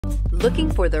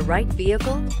Looking for the right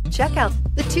vehicle? Check out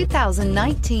the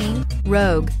 2019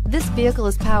 Rogue. This vehicle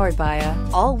is powered by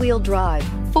a all-wheel drive,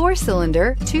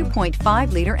 4-cylinder,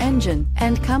 2.5-liter engine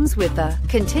and comes with a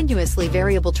continuously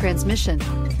variable transmission.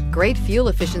 Great fuel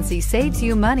efficiency saves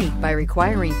you money by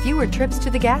requiring fewer trips to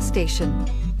the gas station.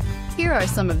 Here are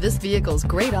some of this vehicle's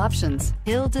great options: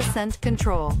 hill descent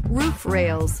control, roof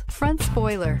rails, front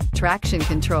spoiler, traction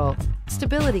control,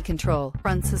 stability control,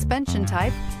 front suspension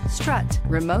type, strut,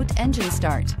 remote engine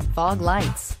start, fog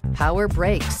lights, power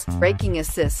brakes, braking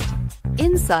assist.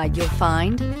 Inside you'll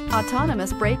find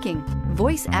autonomous braking,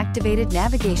 voice activated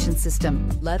navigation system,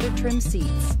 leather trim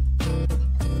seats,